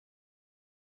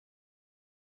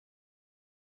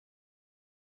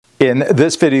In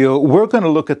this video, we're going to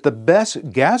look at the best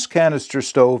gas canister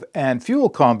stove and fuel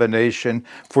combination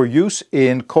for use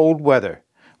in cold weather.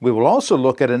 We will also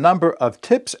look at a number of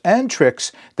tips and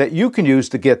tricks that you can use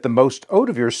to get the most out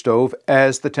of your stove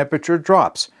as the temperature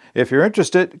drops. If you're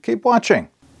interested, keep watching.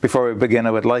 Before we begin,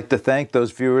 I would like to thank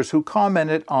those viewers who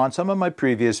commented on some of my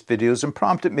previous videos and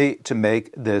prompted me to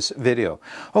make this video.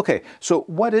 Okay, so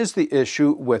what is the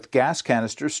issue with gas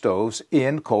canister stoves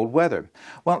in cold weather?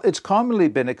 Well, it's commonly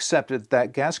been accepted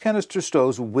that gas canister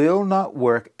stoves will not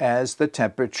work as the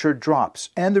temperature drops.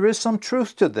 And there is some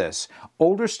truth to this.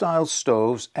 Older style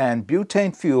stoves and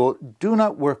butane fuel do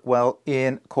not work well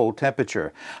in cold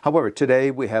temperature. However, today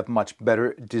we have much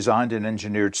better designed and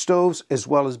engineered stoves as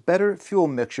well as better fuel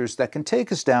mixtures that can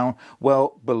take us down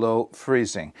well below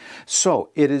freezing.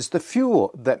 So it is the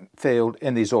fuel that failed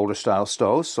in these older style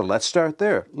stoves. So let's start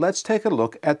there. Let's take a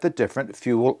look at the different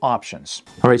fuel options.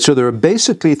 All right, so there are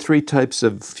basically three types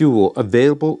of fuel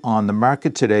available on the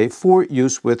market today for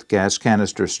use with gas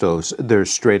canister stoves. There's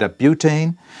straight up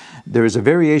butane, there is a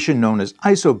variation known as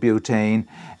isobutane,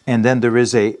 and then there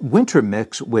is a winter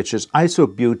mix, which is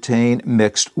isobutane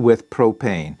mixed with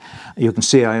propane. You can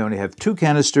see I only have two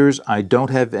canisters. I don't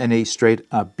have any straight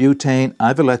up butane.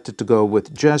 I've elected to go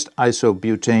with just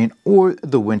isobutane or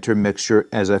the winter mixture,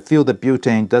 as I feel that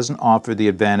butane doesn't offer the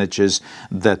advantages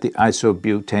that the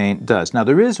isobutane does. Now,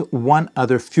 there is one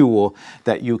other fuel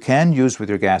that you can use with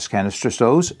your gas canister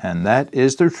stoves, and that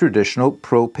is the traditional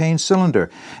propane cylinder.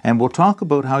 And we'll talk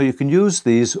about how you can use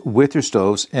these with your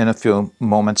stoves in a few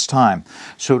moments time.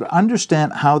 So to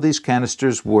understand how these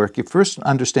canisters work, you first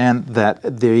understand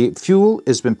that the fuel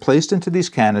has been placed into these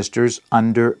canisters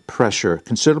under pressure,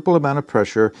 considerable amount of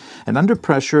pressure, and under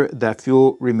pressure that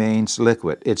fuel remains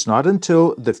liquid. It's not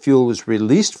until the fuel is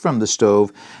released from the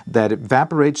stove that it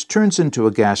evaporates, turns into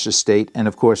a gaseous state, and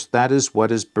of course that is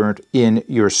what is burnt in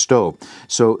your stove.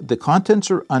 So the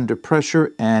contents are under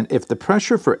pressure, and if the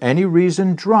pressure for any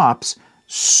reason drops,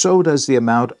 so does the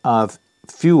amount of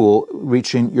fuel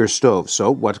reaching your stove.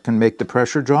 So what can make the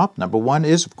pressure drop? Number one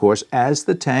is, of course, as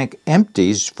the tank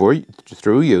empties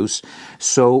through use,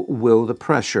 so will the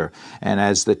pressure. And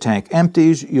as the tank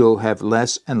empties, you'll have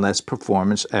less and less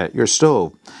performance at your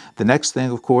stove. The next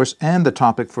thing, of course, and the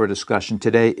topic for discussion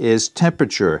today is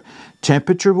temperature.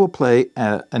 Temperature will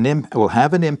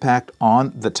have an impact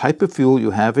on the type of fuel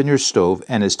you have in your stove,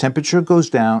 and as temperature goes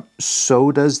down,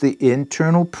 so does the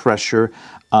internal pressure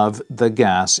of the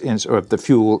gas or of the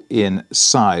fuel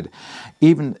inside.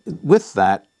 Even with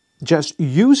that, just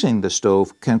using the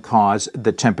stove can cause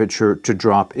the temperature to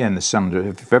drop in the cylinder.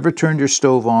 If you've ever turned your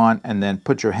stove on and then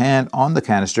put your hand on the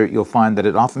canister, you'll find that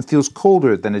it often feels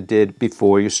colder than it did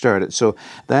before you started. So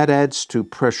that adds to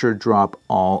pressure drop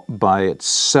all by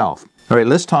itself. All right,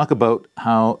 let's talk about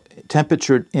how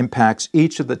temperature impacts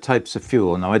each of the types of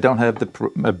fuel. Now, I don't have the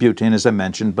butane, as I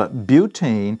mentioned, but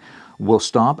butane will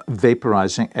stop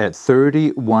vaporizing at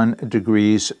 31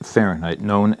 degrees Fahrenheit,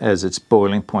 known as its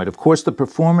boiling point. Of course, the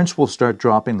performance will start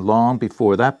dropping long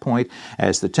before that point.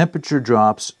 As the temperature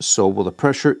drops, so will the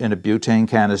pressure in a butane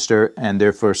canister, and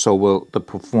therefore so will the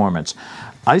performance.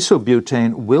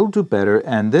 Isobutane will do better,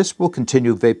 and this will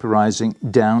continue vaporizing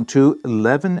down to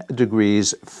 11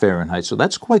 degrees Fahrenheit. So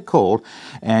that's quite cold,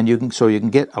 and you can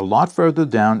get a lot further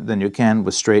down than you can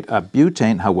with straight up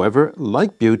butane. However,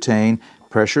 like butane,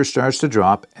 pressure starts to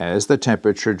drop as the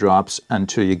temperature drops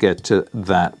until you get to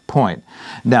that point.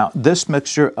 Now, this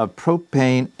mixture of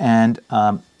propane and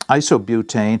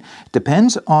isobutane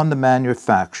depends on the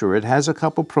manufacturer. It has a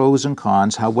couple pros and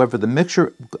cons. However, the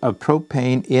mixture of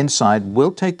propane inside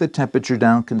will take the temperature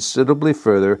down considerably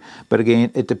further. But again,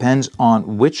 it depends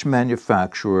on which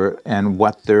manufacturer and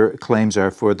what their claims are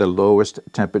for the lowest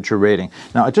temperature rating.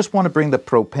 Now, I just want to bring the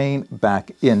propane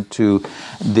back into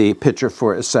the picture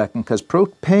for a second, because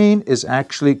propane is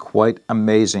actually quite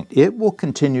amazing. It will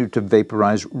continue to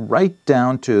vaporize right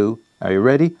down to, are you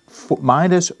ready?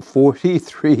 Minus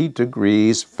 43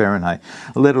 degrees Fahrenheit.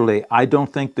 Literally, I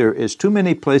don't think there is too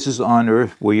many places on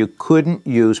Earth where you couldn't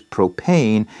use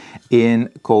propane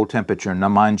in cold temperature. Now,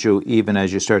 mind you, even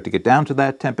as you start to get down to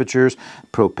that temperatures,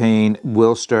 propane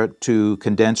will start to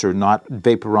condense or not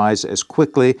vaporize as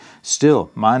quickly. Still,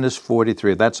 minus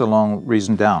 43. That's a long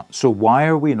reason down. So why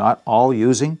are we not all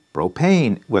using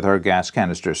propane with our gas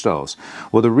canister stoves?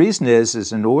 Well, the reason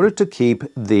is in order to keep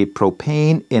the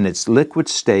propane in its liquid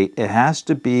state, it has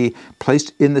to be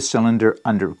placed in the cylinder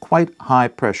under quite high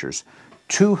pressures.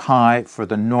 Too high for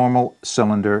the normal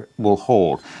cylinder will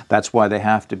hold. That's why the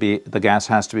gas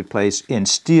has to be placed in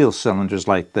steel cylinders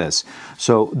like this.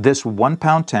 So this 1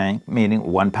 pound tank, meaning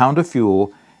 1 pound of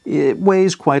fuel, it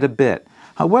weighs quite a bit.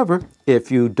 However, if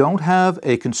you don't have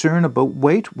a concern about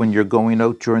weight when you're going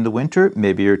out during the winter,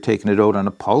 maybe you're taking it out on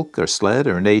a pulk or sled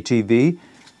or an ATV,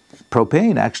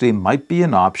 propane actually might be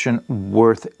an option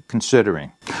worth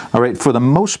considering. All right, for the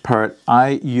most part,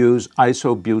 I use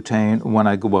isobutane when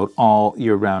I go out all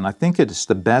year round. I think it is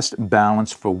the best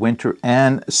balance for winter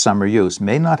and summer use.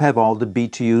 May not have all the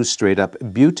BTUs straight up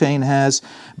butane has,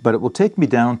 but it will take me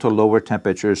down to lower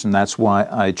temperatures, and that's why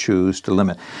I choose to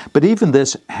limit. But even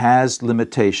this has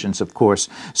limitations, of course.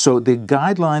 So the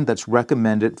guideline that's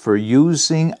recommended for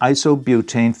using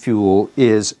isobutane fuel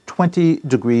is 20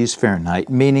 degrees Fahrenheit,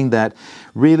 meaning that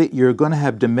really you're going to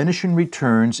have diminishing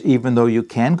returns even though you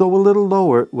can go a little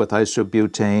lower with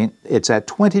isobutane. It's at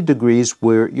 20 degrees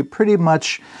where you pretty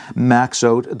much max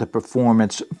out the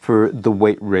performance for the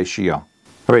weight ratio.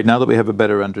 All right, now that we have a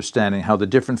better understanding how the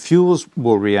different fuels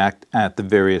will react at the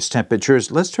various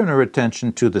temperatures, let's turn our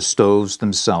attention to the stoves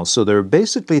themselves. So there are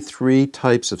basically three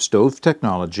types of stove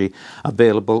technology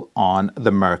available on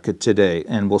the market today.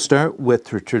 And we'll start with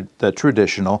the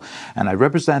traditional, and I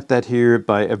represent that here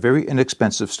by a very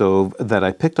inexpensive stove that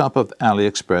I picked up of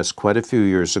AliExpress quite a few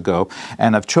years ago.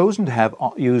 And I've chosen to have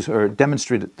use or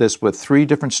demonstrated this with three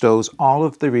different stoves, all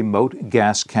of the remote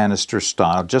gas canister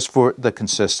style, just for the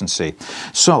consistency.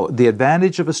 So the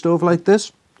advantage of a stove like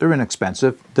this, they're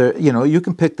inexpensive. You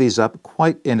can pick these up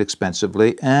quite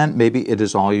inexpensively, and maybe it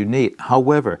is all you need.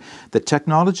 However, the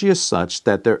technology is such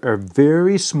that there are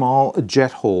very small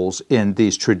jet holes in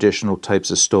these traditional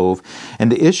types of stove.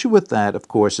 And the issue with that, of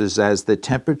course, is as the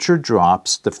temperature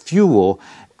drops, the fuel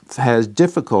has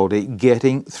difficulty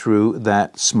getting through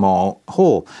that small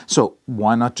hole. So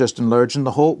why not just enlarging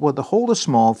the hole? Well, the hole is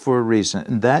small for a reason,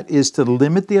 and that is to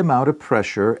limit the amount of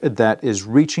pressure that is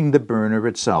reaching the burner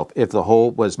itself. If the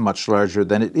hole was much larger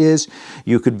than it is,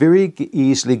 you could very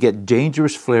easily get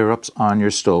dangerous flare-ups on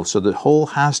your stove. So the hole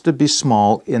has to be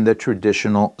small in the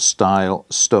traditional style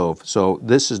stove. So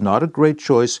this is not a great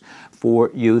choice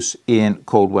for use in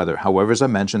cold weather. However, as I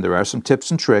mentioned, there are some tips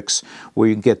and tricks where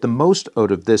you can get the most out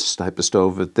of this type of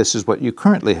stove if this is what you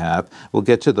currently have. We'll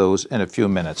get to those in a few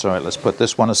minutes. All right, let's put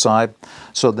this one aside.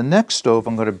 So the next stove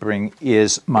I'm going to bring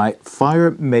is my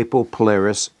Fire Maple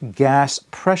Polaris gas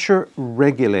pressure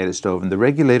regulated stove. And the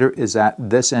regulator is at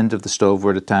this end of the stove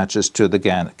where it attaches to the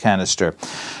canister.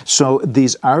 So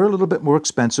these are a little bit more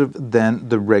expensive than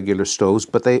the regular stoves,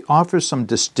 but they offer some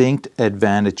distinct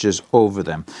advantages over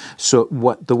them. So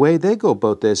the way they go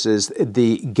about this is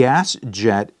the gas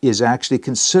jet is actually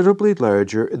considerably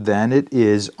larger than it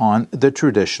is on the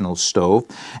traditional stove.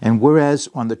 And whereas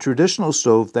on the traditional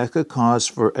stove, that could cause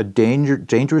for a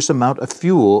dangerous amount of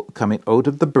fuel coming out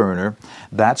of the burner,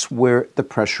 that's where the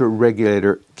pressure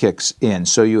regulator kicks in.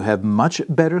 So you have much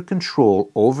better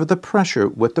control over the pressure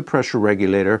with the pressure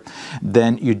regulator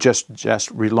than you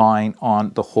just relying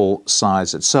on the hole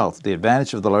size itself. The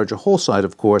advantage of the larger hole size,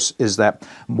 of course, is that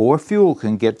more fuel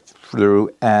can get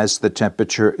through as the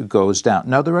temperature goes down.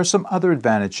 Now, there are some other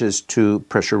advantages to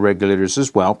pressure regulators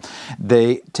as well.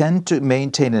 They tend to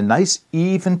maintain a nice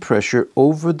even pressure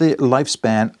over the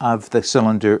lifespan of the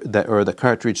cylinder or the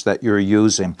cartridge that you're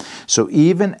using. So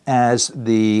even as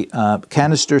the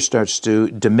canister starts to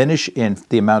diminish in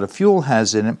the amount of fuel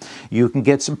has in it, you can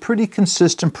get some pretty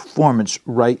consistent performance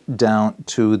right down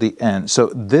to the end. So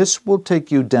this will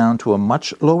take you down to a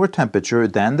much lower temperature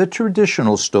than the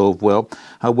traditional stove will.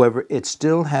 However, it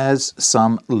still has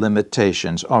some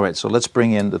limitations. All right, so let's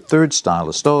bring in the third style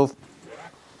of stove.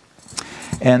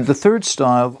 And the third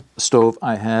style stove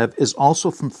I have is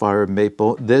also from Fire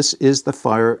Maple. This is the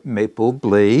Fire Maple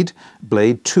Blade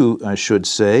 2, I should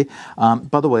say.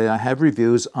 By the way, I have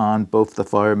reviews on both the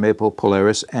Fire Maple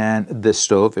Polaris and this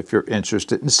stove if you're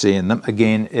interested in seeing them.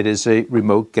 Again, it is a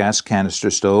remote gas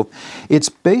canister stove. Its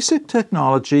basic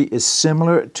technology is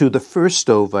similar to the first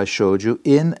stove I showed you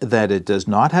in that it does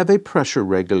not have a pressure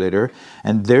regulator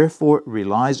and therefore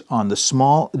relies on the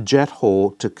small jet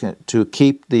hole to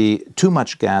keep the too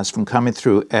much gas from coming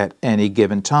through at any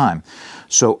given time.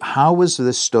 So how is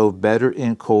this stove better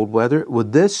in cold weather? Well,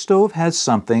 this stove has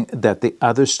something that the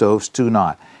other stoves do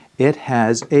not. It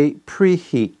has a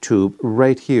preheat tube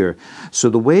right here. So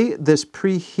the way this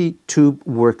preheat tube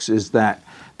works is that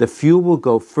the fuel will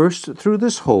go first through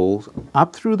this hole,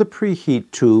 up through the preheat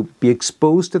tube, be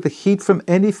exposed to the heat from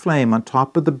any flame on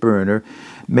top of the burner,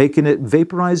 making it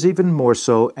vaporize even more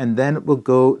so, and then it will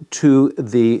go to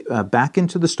the back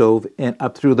into the stove and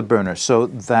up through the burner so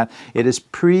that it is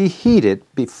preheated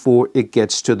before it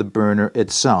gets to the burner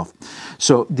itself.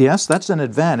 So yes, that's an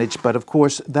advantage, but of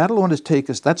course that'll only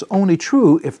take us, that's only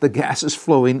true if the gas is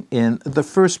flowing in the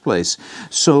first place.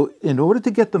 So in order to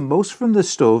get the most from this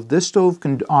stove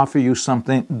can offer you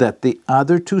something that the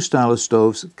other two style of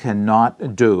stoves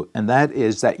cannot do, and that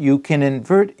is that you can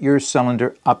invert your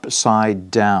cylinder upside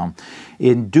down.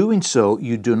 In doing so,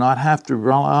 you do not have to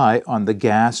rely on the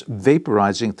gas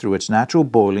vaporizing through its natural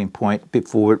boiling point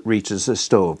before it reaches the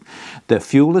stove. The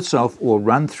fuel itself will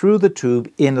run through the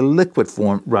tube in a liquid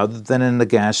form rather than in the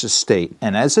gaseous state,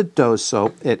 and as it does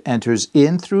so, it enters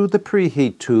in through the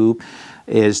preheat tube.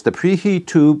 Is the preheat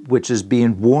tube, which is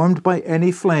being warmed by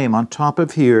any flame on top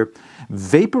of here,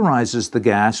 vaporizes the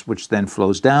gas, which then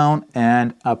flows down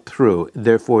and up through.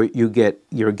 Therefore, you get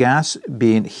your gas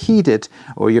being heated,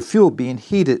 or your fuel being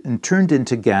heated and turned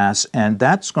into gas, and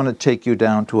that's going to take you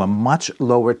down to a much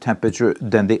lower temperature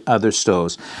than the other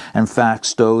stoves. In fact,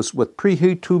 stoves with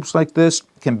preheat tubes like this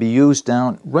can be used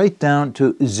right down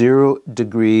to 0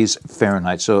 degrees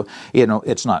Fahrenheit. So,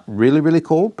 it's not really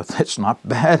cold, but it's not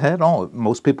bad at all.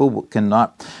 Most people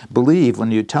cannot believe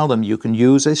when you tell them you can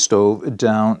use a stove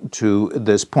down to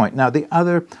this point. Now,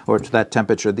 to that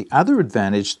temperature, the other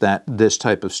advantage that this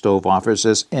type of stove offers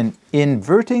is in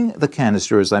inverting the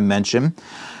canister, as I mentioned,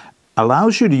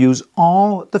 allows you to use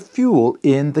all the fuel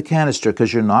in the canister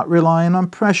because you're not relying on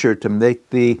pressure to make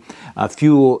the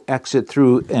fuel exit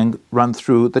through and run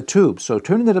through the tube. So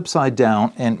turning it upside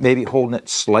down and maybe holding it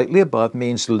slightly above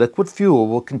means liquid fuel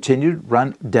will continue to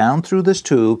run down through this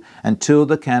tube until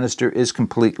the canister is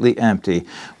completely empty.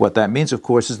 What that means, of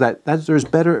course, is that there's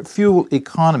better fuel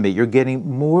economy. You're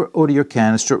getting more out of your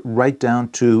canister right down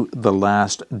to the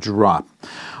last drop.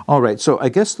 All right, so I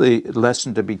guess the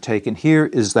lesson to be taken here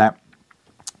is that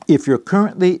if you're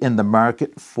currently in the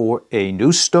market for a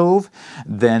new stove,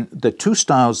 then the two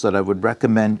styles that I would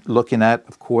recommend looking at,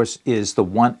 of course, is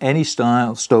any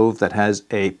style stove that has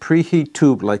a preheat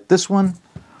tube like this one,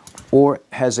 or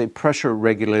has a pressure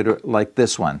regulator like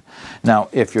this one. Now,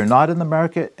 if you're not in the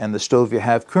market and the stove you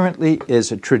have currently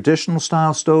is a traditional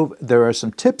style stove, there are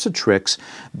some tips and tricks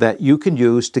that you can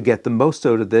use to get the most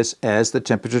out of this as the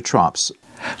temperature drops.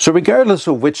 So regardless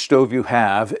of which stove you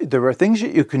have, there are things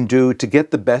that you can do to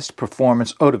get the best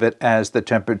performance out of it as the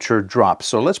temperature drops.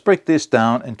 So let's break this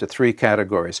down into 3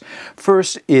 categories.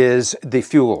 First is the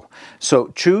fuel. So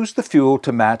choose the fuel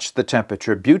to match the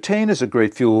temperature. Butane is a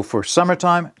great fuel for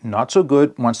summertime, not so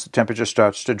good once the temperature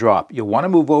starts to drop. You'll want to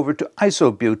move over to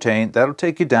isobutane. That'll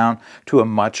take you down to a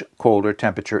much colder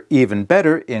temperature. Even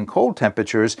better in cold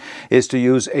temperatures is to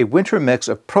use a winter mix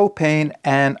of propane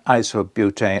and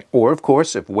isobutane, or of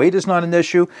course, if weight is not an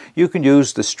issue, you can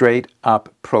use the straight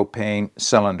up propane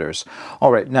cylinders. All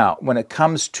right, now when it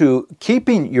comes to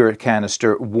keeping your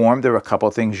canister warm, there are a couple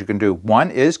of things you can do.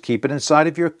 One is keep it inside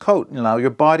of your coat and allow your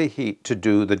body heat to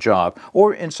do the job,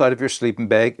 or inside of your sleeping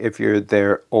bag if you're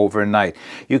there overnight.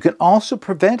 You can also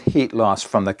prevent heat loss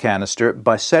from the canister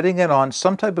by setting it on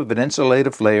some type of an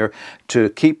insulative layer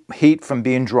to keep heat from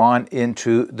being drawn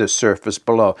into the surface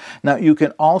below. Now you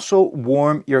can also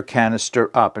warm your canister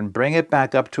up and bring it back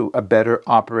up to a better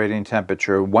operating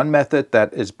temperature. One method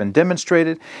that has been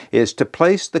demonstrated is to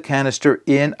place the canister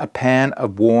in a pan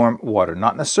of warm water.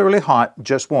 Not necessarily hot,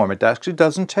 just warm. It actually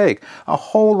doesn't take a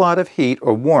whole lot of heat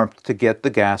or warmth to get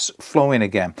the gas flowing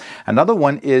again. Another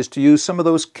one is to use some of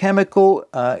those chemical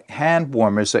hand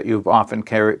warmers that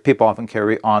people often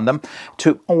carry on them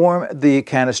to warm the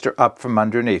canister up from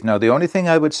underneath. Now, the only thing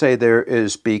I would say there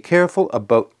is be careful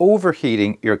about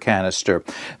overheating your canister.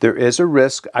 There is a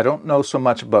risk, I don't know so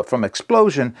much about from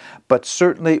explosion, but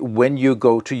certainly when you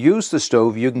go to use the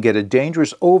stove, you can get a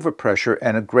dangerous overpressure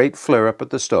and a great flare up at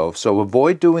the stove. So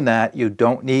avoid doing that. You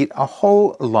don't need a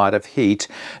whole lot of heat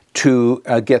to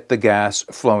get the gas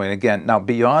flowing again. Now,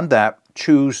 beyond that,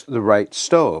 choose the right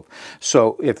stove.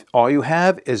 So if all you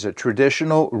have is a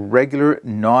traditional, regular,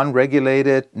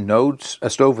 non-regulated a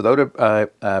stove without a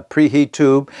preheat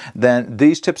tube, then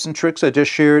these tips and tricks I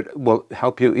just shared will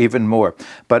help you even more.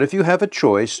 But if you have a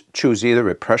choice, choose either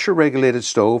a pressure-regulated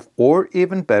stove or,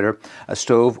 even better, a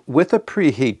stove with a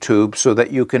preheat tube so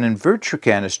that you can invert your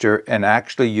canister and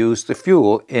actually use the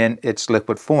fuel in its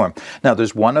liquid form. Now,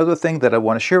 there's one other thing that I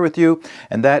want to share with you,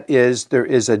 and that is there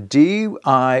is a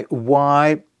DIY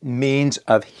means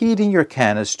of heating your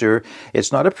canister.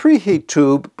 It's not a preheat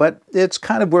tube, but it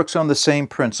kind of works on the same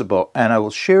principle. And I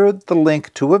will share the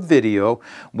link to a video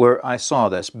where I saw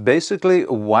this. Basically,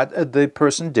 what the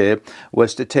person did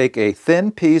was to take a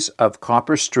thin piece of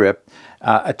copper strip,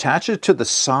 Attach it to the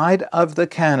side of the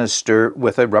canister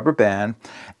with a rubber band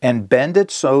and bend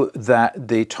it so that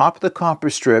the top of the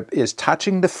copper strip is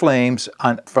touching the flames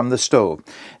from the stove.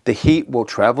 The heat will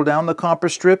travel down the copper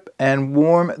strip and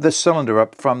warm the cylinder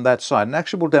up from that side. And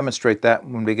actually we'll demonstrate that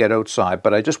when we get outside,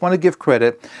 but I just want to give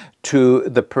credit to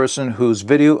the person whose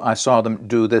video I saw them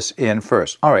do this in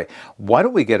first. All right, why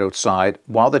don't we get outside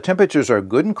while the temperatures are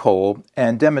good and cold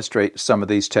and demonstrate some of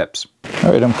these tips.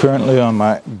 All right, I'm currently on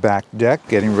my back deck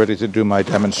getting ready to do my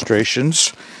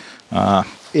demonstrations.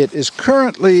 It is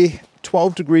currently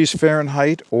 12 degrees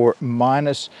Fahrenheit or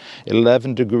minus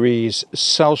 11 degrees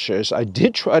Celsius. I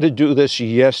did try to do this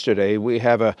yesterday. We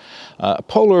have a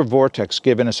polar vortex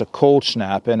giving us a cold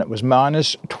snap, and it was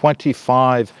minus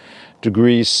 25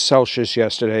 degrees Celsius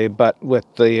yesterday, but with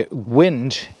the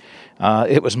wind,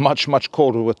 it was much, much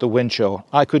colder with the wind chill.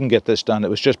 I couldn't get this done. It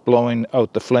was just blowing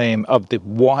out the flame of the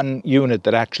one unit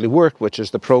that actually worked, which is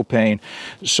the propane.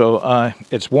 So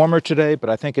it's warmer today, but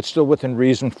I think it's still within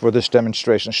reason for this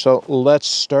demonstration. So let's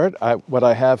start. What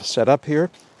I have set up here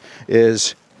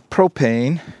is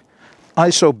propane,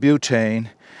 isobutane,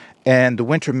 and the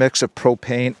winter mix of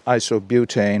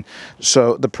propane-isobutane.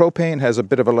 So the propane has a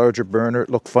bit of a larger burner.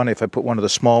 It looked funny if I put one of the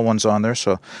small ones on there.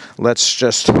 So let's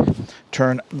just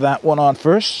turn that one on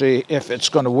first, see if it's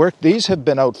going to work. These have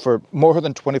been out for more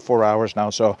than 24 hours now,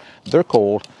 so they're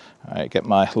cold. All right, get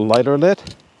my lighter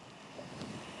lit.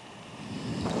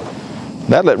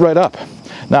 That lit right up.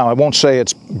 Now, I won't say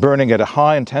it's burning at a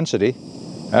high intensity.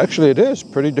 Actually, it is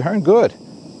pretty darn good.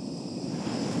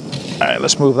 All right,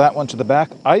 let's move that one to the back.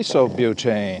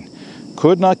 Isobutane.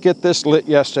 Could not get this lit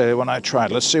yesterday when I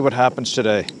tried. Let's see what happens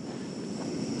today.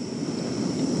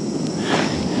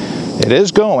 It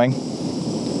is going.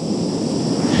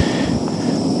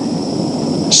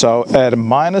 So at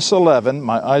minus 11,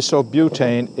 my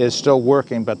isobutane is still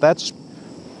working, but that's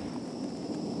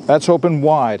open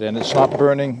wide and it's not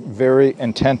burning very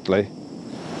intently.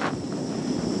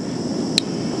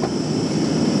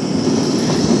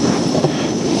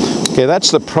 Okay,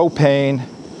 that's the propane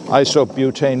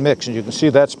isobutane mix, and you can see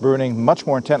that's burning much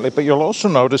more intently, but you'll also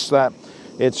notice that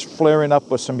it's flaring up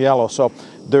with some yellow. So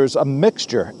there's a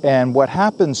mixture, and what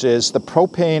happens is the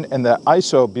propane and the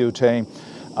isobutane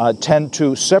tend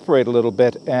to separate a little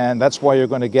bit, and that's why you're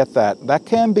going to get that. That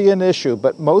can be an issue,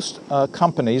 but most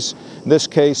companies, in this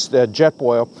case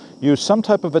Jetboil, use some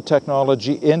type of a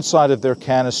technology inside of their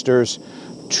canisters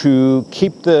to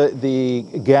keep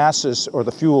the gases or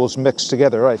the fuels mixed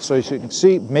together. Right, so as you can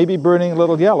see, maybe burning a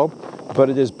little yellow, but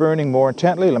it is burning more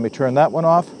intently. Let me turn that one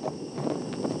off.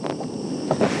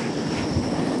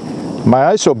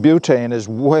 My isobutane is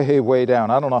way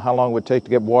down. I don't know how long it would take to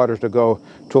get water to go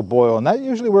to a boil, and that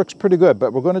usually works pretty good,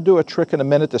 but we're going to do a trick in a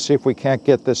minute to see if we can't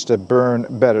get this to burn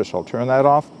better. So I'll turn that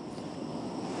off.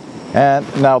 And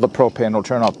now the propane will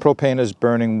turn off. Propane is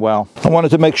burning well. I wanted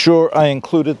to make sure I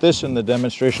included this in the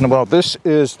demonstration. Well, this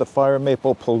is the Fire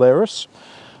Maple Polaris.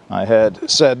 I had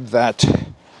said that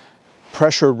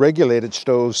pressure regulated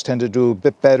stoves tend to do a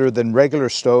bit better than regular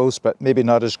stoves, but maybe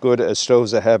not as good as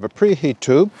stoves that have a preheat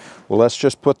tube. Well, let's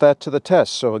just put that to the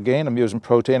test. So again, I'm using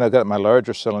propane. I've got my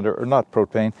larger cylinder, or not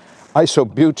propane,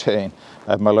 isobutane.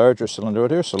 I have my larger cylinder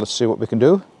out here, so let's see what we can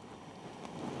do.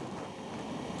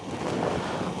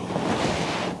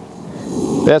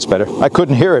 That's better. I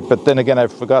couldn't hear it, but then again, I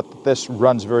forgot that this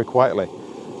runs very quietly.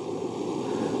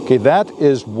 Okay, that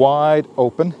is wide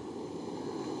open.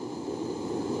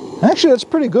 Actually, that's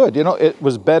pretty good. You know, it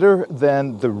was better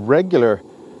than the regular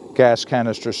gas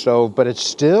canister stove, but it's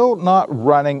still not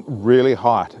running really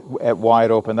hot at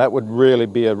wide open. That would really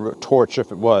be a torch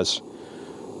if it was.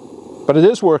 But it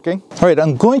is working. All right,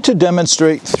 I'm going to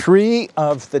demonstrate 3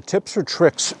 of the tips or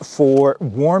tricks for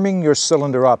warming your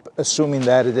cylinder up, assuming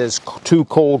that it is too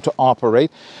cold to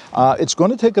operate. It's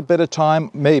going to take a bit of time,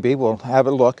 maybe. We'll have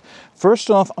a look.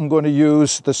 First off, I'm going to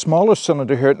use the smaller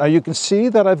cylinder here. Now you can see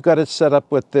that I've got it set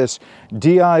up with this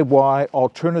DIY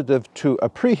alternative to a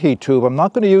preheat tube. I'm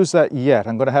not going to use that yet.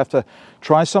 I'm going to have to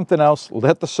try something else,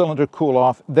 let the cylinder cool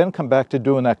off, then come back to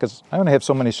doing that, because I only have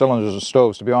so many cylinders of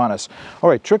stoves, to be honest. All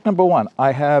right, trick number 1.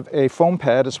 I have a foam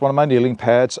pad. It's one of my kneeling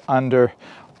pads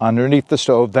underneath the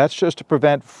stove. That's just to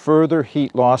prevent further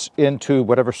heat loss into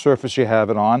whatever surface you have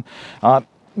it on.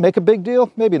 Make a big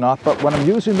deal? Maybe not, but when I'm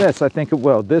using this, I think it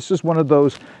will. This is one of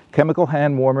those chemical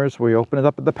hand warmers where you open it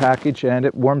up at the package and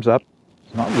it warms up.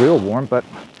 It's not real warm, but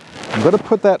I'm going to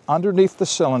put that underneath the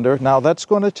cylinder. Now that's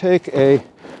going to take a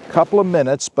couple of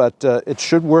minutes, but it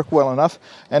should work well enough.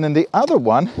 And then the other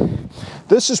one,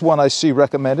 this is one I see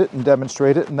recommended and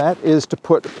demonstrated, and that is to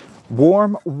put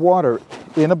warm water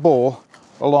in a bowl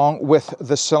along with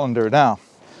the cylinder. Now,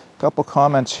 a couple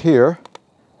comments here.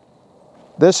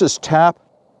 This is tap.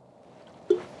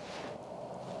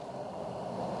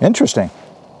 Interesting.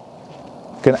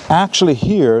 You can actually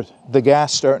hear the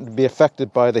gas starting to be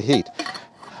affected by the heat.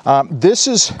 This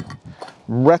is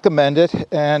recommended,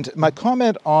 and my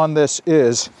comment on this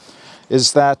is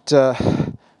that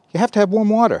you have to have warm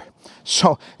water.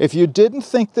 So if you didn't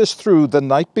think this through the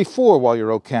night before while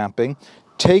you're out camping,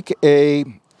 take a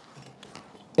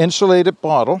insulated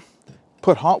bottle,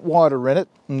 put hot water in it,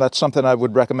 and that's something I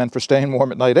would recommend for staying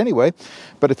warm at night anyway.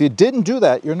 But if you didn't do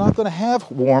that, you're not going to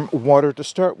have warm water to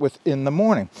start with in the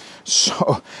morning.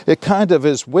 So it kind of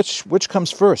is which comes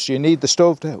first. You need the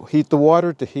stove to heat the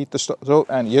water, to heat the stove,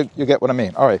 and you get what I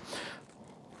mean. All right,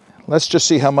 let's just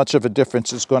see how much of a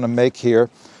difference it's going to make here.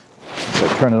 So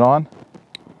turn it on.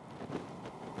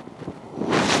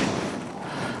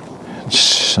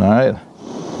 All right.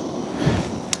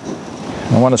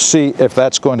 I want to see if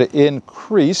that's going to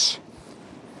increase.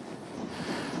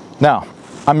 Now,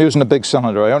 I'm using a big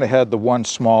cylinder. I only had the one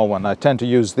small one. I tend to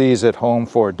use these at home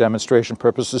for demonstration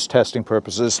purposes, testing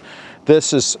purposes.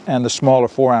 This is, and the smaller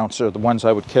 4-ounce are the ones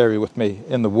I would carry with me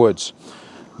in the woods.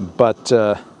 But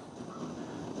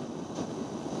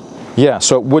yeah,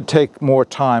 so it would take more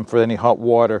time for any hot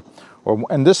water.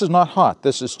 And this is not hot,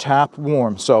 this is tap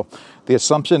warm. So the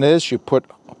assumption is you put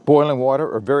boiling water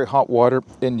or very hot water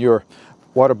in your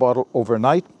water bottle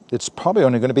overnight. It's probably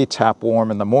only going to be tap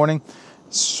warm in the morning.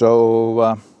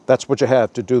 So that's what you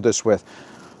have to do this with.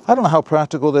 I don't know how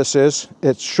practical this is.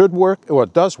 It should work, well,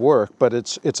 it does work, but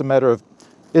it's a matter of,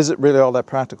 is it really all that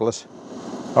practical?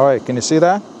 All right, can you see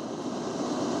that?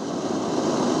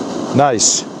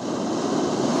 Nice.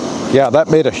 Yeah, that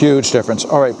made a huge difference.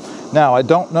 All right, now I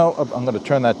don't know, I'm going to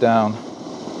turn that down,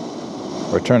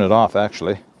 or turn it off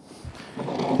actually.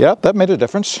 Yeah, that made a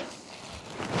difference.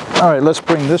 All right, let's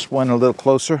bring this one a little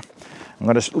closer. I'm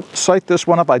going to sight this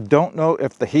one up. I don't know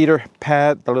if the heater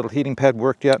pad, the little heating pad,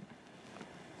 worked yet.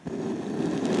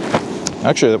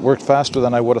 Actually, it worked faster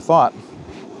than I would have thought.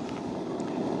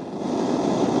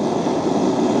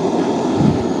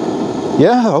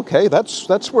 Yeah, okay,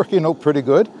 that's working out pretty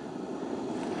good.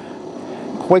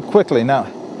 Quite quickly. Now,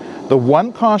 the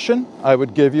one caution I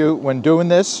would give you when doing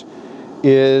this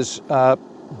is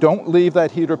don't leave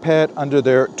that heater pad under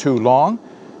there too long.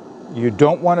 You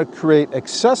don't want to create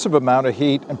excessive amount of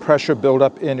heat and pressure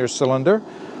buildup in your cylinder.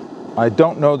 I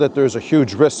don't know that there's a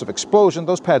huge risk of explosion.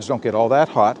 Those pads don't get all that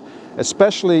hot,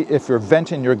 especially if you're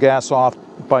venting your gas off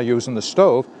by using the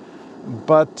stove.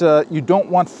 But you don't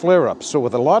want flare-ups. So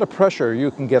with a lot of pressure,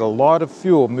 you can get a lot of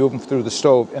fuel moving through the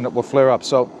stove and it will flare up.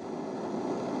 So,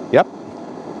 yep.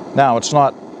 Now, it's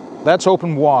not, that's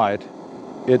open wide.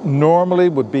 It normally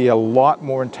would be a lot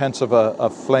more intense of a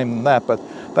flame than that, but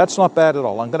that's not bad at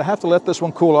all. I'm going to have to let this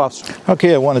one cool off.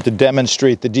 Okay, I wanted to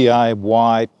demonstrate the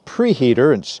DIY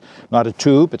preheater. It's not a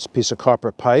tube, it's a piece of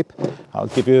copper pipe. I'll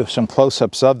give you some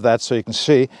close-ups of that so you can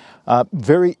see.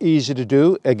 Very easy to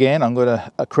do. Again, I'm going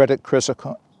to credit Chris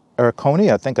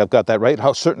Arconi. I think I've got that right.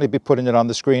 I'll certainly be putting it on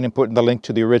the screen and putting the link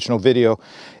to the original video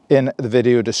in the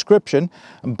video description.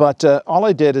 But all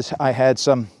I did is I had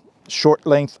some short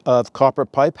length of copper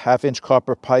pipe, 1/2-inch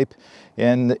copper pipe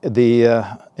in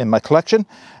my collection,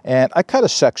 and I cut a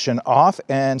section off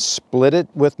and split it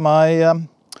with my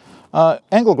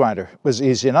angle grinder. It was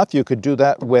easy enough. You could do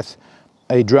that with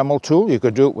a Dremel tool. You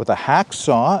could do it with a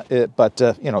hacksaw, but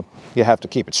you know, you have to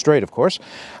keep it straight, of course.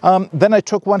 Then I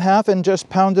took 1/2 and just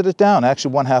pounded it down.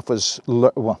 Actually, 1/2 was,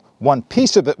 well, one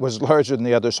piece of it was larger than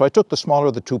the other, so I took the smaller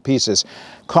of the two pieces.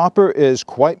 Copper is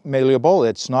quite malleable.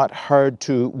 It's not hard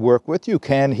to work with. You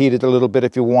can heat it a little bit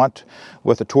if you want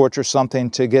with a torch or something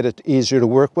to get it easier to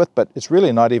work with, but it's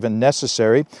really not even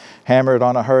necessary. Hammer it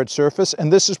on a hard surface,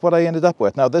 and this is what I ended up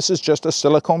with. Now, this is just a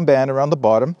silicone band around the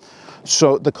bottom.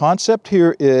 So the concept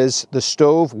here is the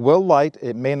stove will light.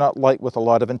 It may not light with a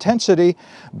lot of intensity,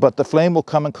 but the flame will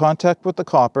come in contact with the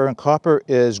copper, and copper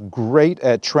is great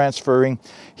at transferring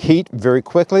heat very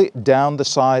quickly down the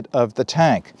side of the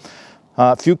tank.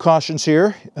 A few cautions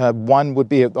here. One would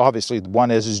be, obviously,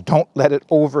 one is don't let it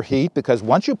overheat, because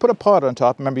once you put a pot on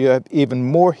top, remember you have even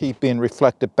more heat being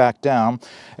reflected back down,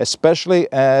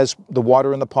 especially as the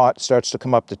water in the pot starts to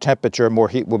come up to temperature, more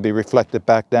heat will be reflected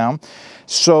back down.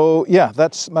 So yeah,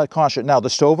 that's my caution. Now the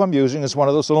stove I'm using is one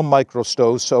of those little micro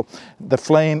stoves, so the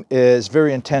flame is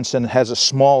very intense and has a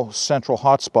small central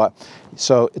hot spot.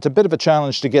 So it's a bit of a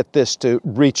challenge to get this to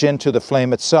reach into the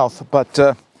flame itself, but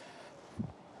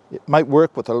it might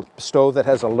work with a stove that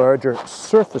has a larger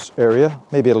surface area,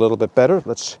 maybe a little bit better.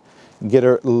 Let's get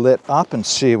her lit up and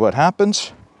see what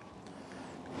happens.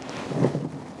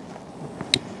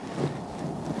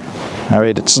 All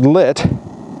right, it's lit.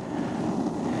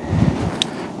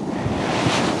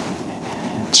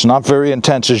 It's not very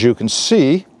intense, as you can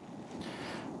see.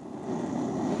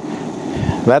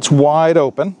 That's wide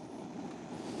open.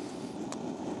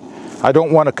 I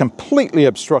don't want to completely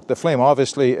obstruct the flame.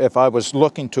 Obviously, if I was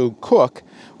looking to cook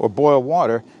or boil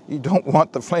water, you don't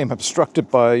want the flame obstructed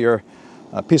by your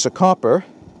piece of copper.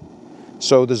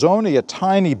 So there's only a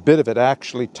tiny bit of it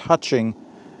actually touching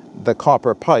the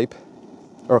copper pipe,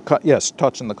 or yes,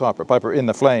 touching the copper pipe or in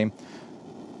the flame.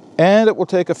 And it will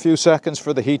take a few seconds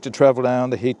for the heat to travel down,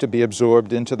 the heat to be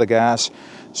absorbed into the gas.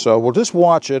 So we'll just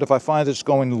watch it. If I find it's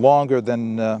going longer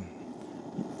than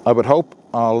I would hope,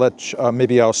 I'll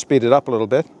maybe I'll speed it up a little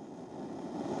bit.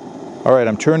 All right,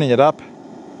 I'm turning it up.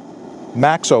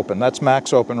 Max open, that's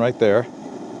max open right there.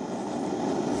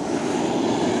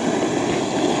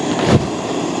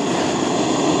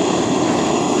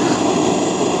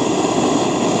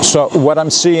 So what I'm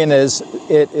seeing is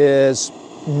it is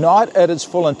not at its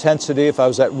full intensity if I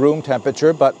was at room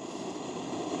temperature, but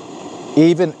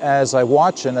even as I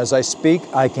watch and as I speak,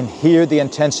 I can hear the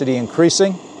intensity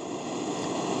increasing.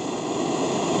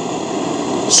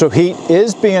 So heat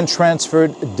is being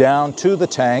transferred down to the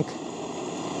tank.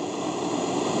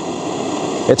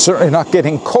 It's certainly not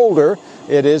getting colder,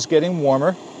 it is getting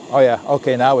warmer. Oh yeah,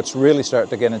 okay, now it's really starting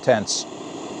to get intense.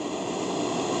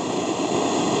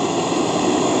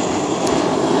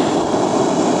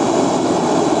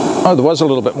 Oh, there was a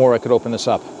little bit more I could open this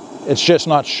up. It's just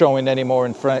not showing any more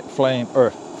in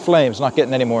flames, not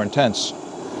getting any more intense.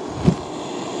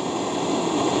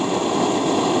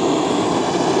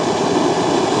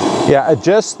 Yeah,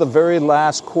 just the very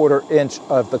last quarter-inch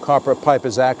of the copper pipe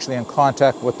is actually in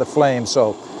contact with the flame,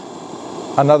 so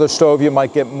another stove you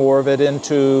might get more of it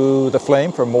into the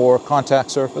flame for more contact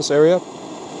surface area.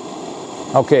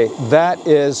 Okay,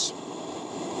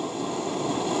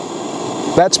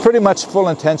 that's pretty much full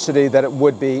intensity that it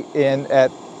would be in at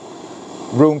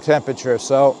room temperature.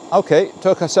 So, okay, it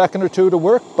took a second or two to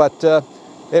work, but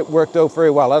it worked out very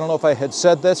well. I don't know if I had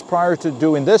said this prior to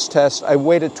doing this test. I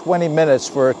waited 20 minutes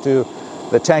for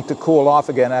the tank to cool off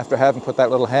again after having put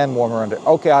that little hand warmer under.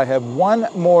 Okay, I have one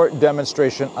more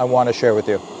demonstration I want to share with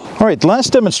you. All right, the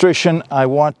last demonstration I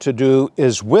want to do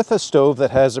is with a stove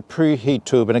that has a preheat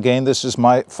tube. And again, this is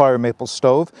my fire maple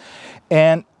stove.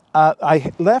 And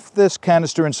I left this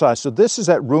canister inside. So this is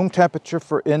at room temperature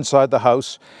for inside the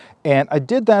house. And I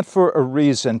did that for a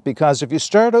reason, because if you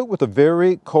start out with a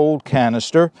very cold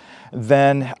canister,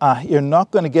 then you're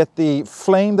not going to get the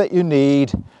flame that you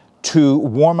need to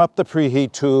warm up the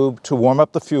preheat tube, to warm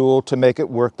up the fuel, to make it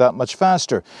work that much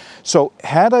faster. So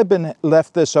had I been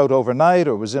left this out overnight,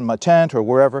 or was in my tent or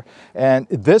wherever, and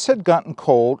this had gotten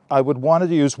cold, I would want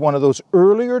to use one of those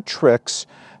earlier tricks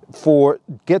for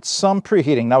get some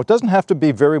preheating. Now, it doesn't have to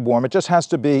be very warm, it just has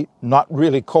to be not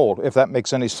really cold, if that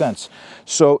makes any sense.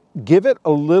 So give it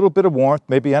a little bit of warmth,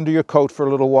 maybe under your coat for a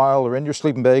little while, or in your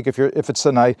sleeping bag if it's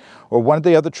the night, or one of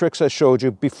the other tricks I showed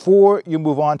you before you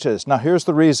move on to this. Now, here's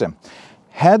the reason.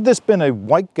 Had this been a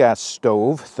white gas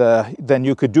stove, then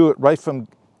you could do it right from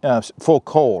full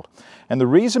cold. And the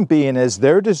reason being is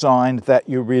they're designed that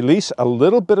you release a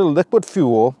little bit of liquid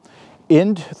fuel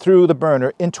in through the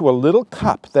burner into a little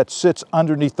cup that sits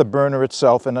underneath the burner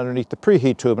itself and underneath the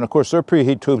preheat tube. And of course, their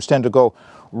preheat tubes tend to go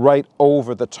right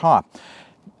over the top.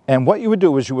 And what you would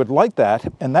do is you would light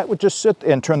that, and that would just sit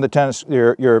and turn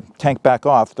your tank back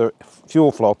off, the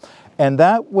fuel flow, and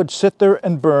that would sit there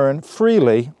and burn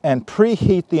freely and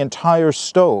preheat the entire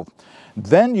stove.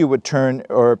 Then you would turn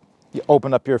or you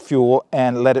open up your fuel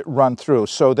and let it run through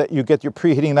so that you get your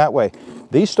preheating that way.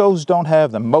 These stoves don't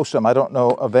have them. Most of them, I don't know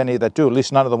of any that do, at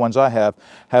least none of the ones I have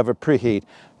a preheat.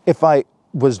 If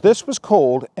this was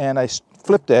cold and I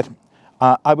flipped it,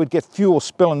 I would get fuel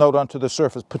spilling out onto the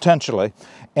surface potentially,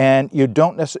 and you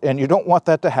don't want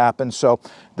that to happen. So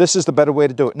this is the better way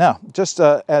to do it. Now, just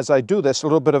as I do this, a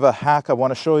little bit of a hack I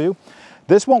want to show you.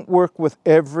 This won't work with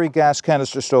every gas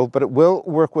canister stove, but it will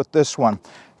work with this one.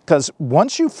 Because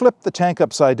once you flip the tank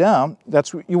upside down,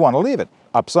 you want to leave it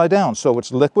upside down, so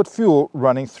it's liquid fuel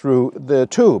running through the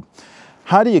tube.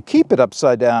 How do you keep it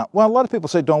upside down? Well, a lot of people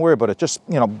say don't worry about it. Just,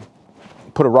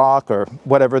 put a rock or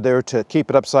whatever there to keep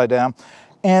it upside down.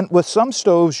 And with some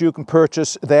stoves you can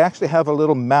purchase, they actually have a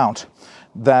little mount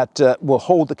that will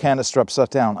hold the canister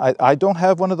upside down. I don't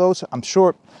have one of those. I'm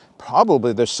sure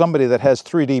probably there's somebody that has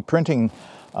 3D printing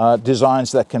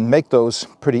designs that can make those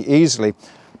pretty easily.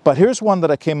 But here's one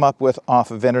that I came up with off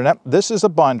of internet. This is a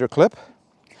binder clip.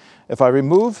 If I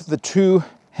remove the two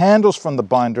handles from the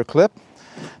binder clip,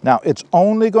 now it's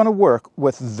only going to work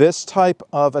with this type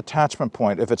of attachment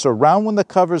point. If it's a round one that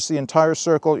covers the entire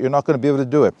circle, you're not going to be able to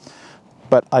do it.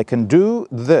 But I can do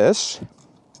this.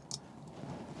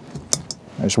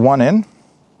 There's one in.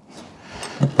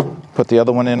 Put the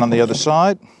other one in on the other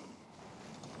side.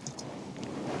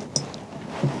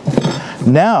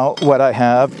 Now what I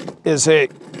have is a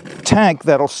tank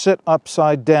that'll sit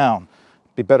upside down.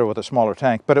 Be better with a smaller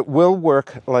tank, but it will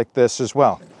work like this as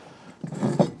well.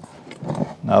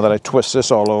 Now that I twist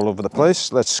this all over the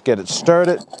place, let's get it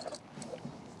started.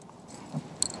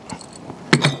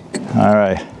 All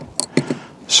right.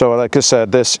 So like I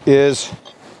said, this is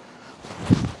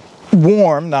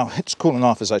warm. Now it's cooling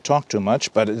off as I talk too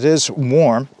much, but it is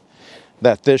warm,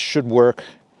 that this should work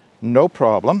no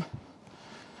problem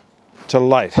to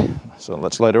light. So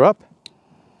let's light her up.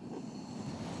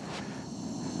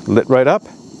 Lit right up.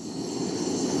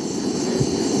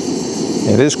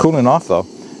 It is cooling off though.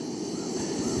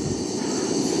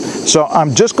 So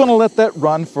I'm just going to let that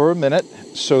run for a minute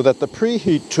so that the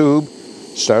preheat tube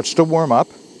starts to warm up.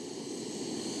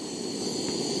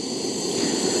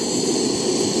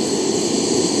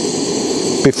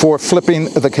 Before flipping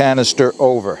the canister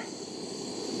over.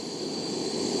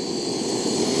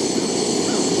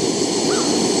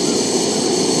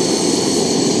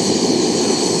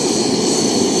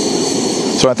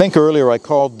 So I think earlier I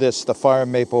called this the Fire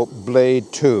Maple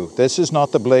Blade 2. This is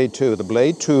not the Blade 2. The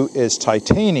Blade 2 is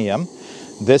titanium.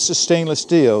 This is stainless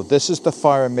steel. This is the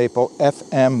Fire Maple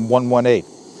FM118.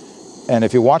 And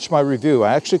if you watch my review,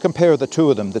 I actually compare the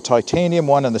two of them, the titanium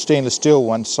one and the stainless steel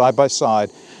one, side by side,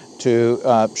 to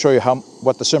show you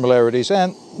what the similarities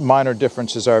and minor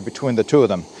differences are between the two of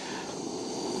them.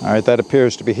 All right, that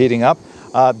appears to be heating up.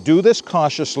 Do this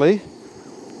cautiously.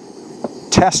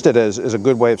 Test it is a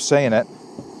good way of saying it,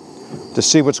 to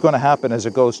see what's going to happen as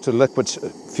it goes to liquid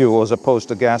fuel as opposed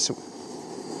to gas.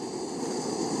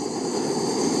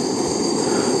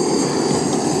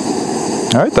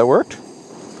 All right, that worked.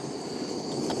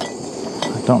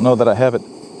 I don't know that I have it.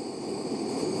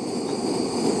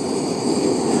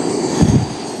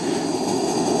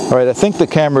 All right, I think the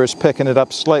camera is picking it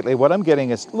up slightly. What I'm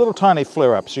getting is little tiny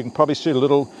flare-ups. You can probably see a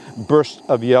little burst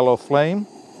of yellow flame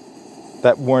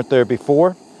that weren't there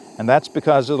before, and that's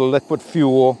because of the liquid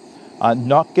fuel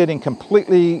not getting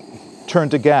completely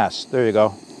turned to gas. There you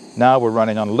go. Now we're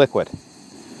running on liquid.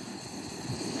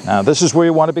 Now this is where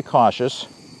you want to be cautious.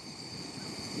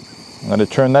 I'm going to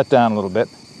turn that down a little bit.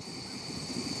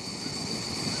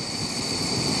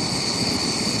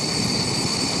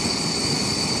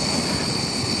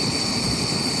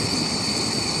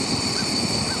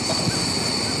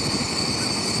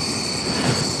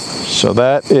 So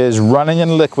that is running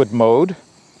in liquid mode.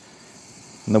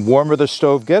 And the warmer the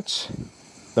stove gets,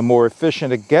 the more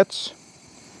efficient it gets,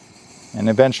 and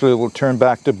eventually it will turn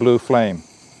back to blue flame.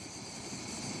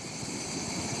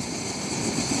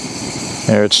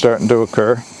 There, it's starting to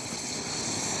occur.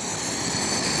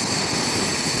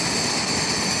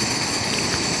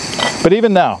 But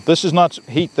even now, this is not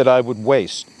heat that I would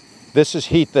waste. This is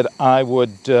heat that I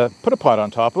would put a pot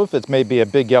on top of. It may be a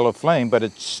big yellow flame, but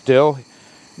it's still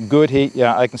good heat.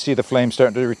 Yeah, I can see the flame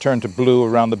starting to return to blue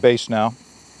around the base now.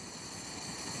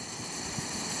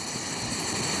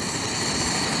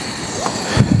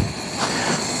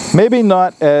 Maybe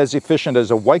not as efficient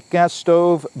as a white gas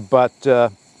stove, but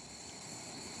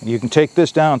you can take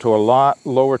this down to a lot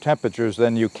lower temperatures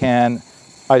than you can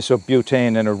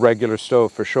isobutane in a regular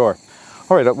stove for sure.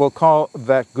 All right, we'll call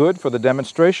that good for the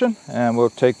demonstration, and we'll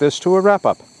take this to a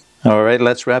wrap-up. All right,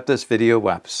 let's wrap this video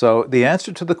up. So the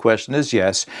answer to the question is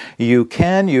yes, you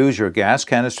can use your gas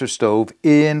canister stove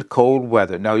in cold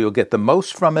weather. Now you'll get the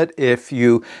most from it if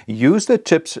you use the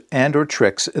tips and or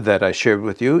tricks that I shared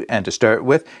with you. And to start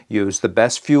with, use the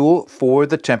best fuel for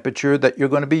the temperature that you're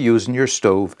going to be using your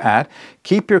stove at.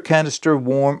 Keep your canister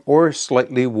warm or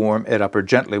slightly warm it up or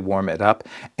gently warm it up.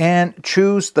 And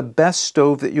choose the best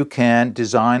stove that you can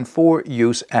design for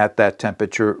use at that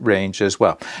temperature range as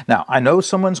well. Now, I know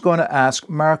someone's going to ask,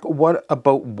 Mark, what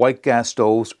about white gas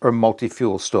stoves or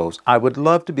multi-fuel stoves? I would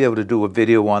love to be able to do a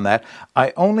video on that.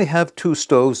 I only have two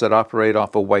stoves that operate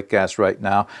off of white gas right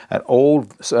now, an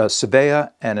old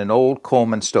Savea and an old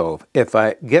Coleman stove. If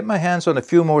I get my hands on a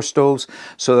few more stoves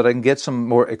so that I can get some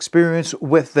more experience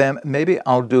with them, maybe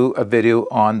I'll do a video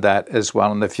on that as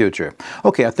well in the future.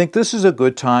 Okay, I think this is a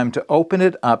good time to open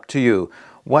it up to you.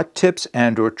 What tips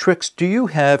and or tricks do you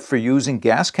have for using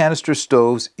gas canister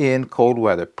stoves in cold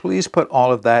weather? Please put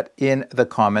all of that in the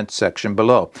comment section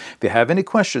below. If you have any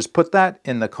questions, put that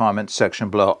in the comment section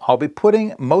below. I'll be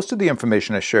putting most of the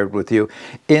information I shared with you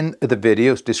in the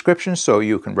video's description so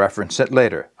you can reference it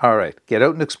later. All right, get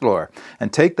out and explore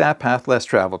and take that path less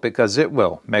traveled because it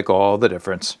will make all the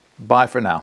difference. Bye for now.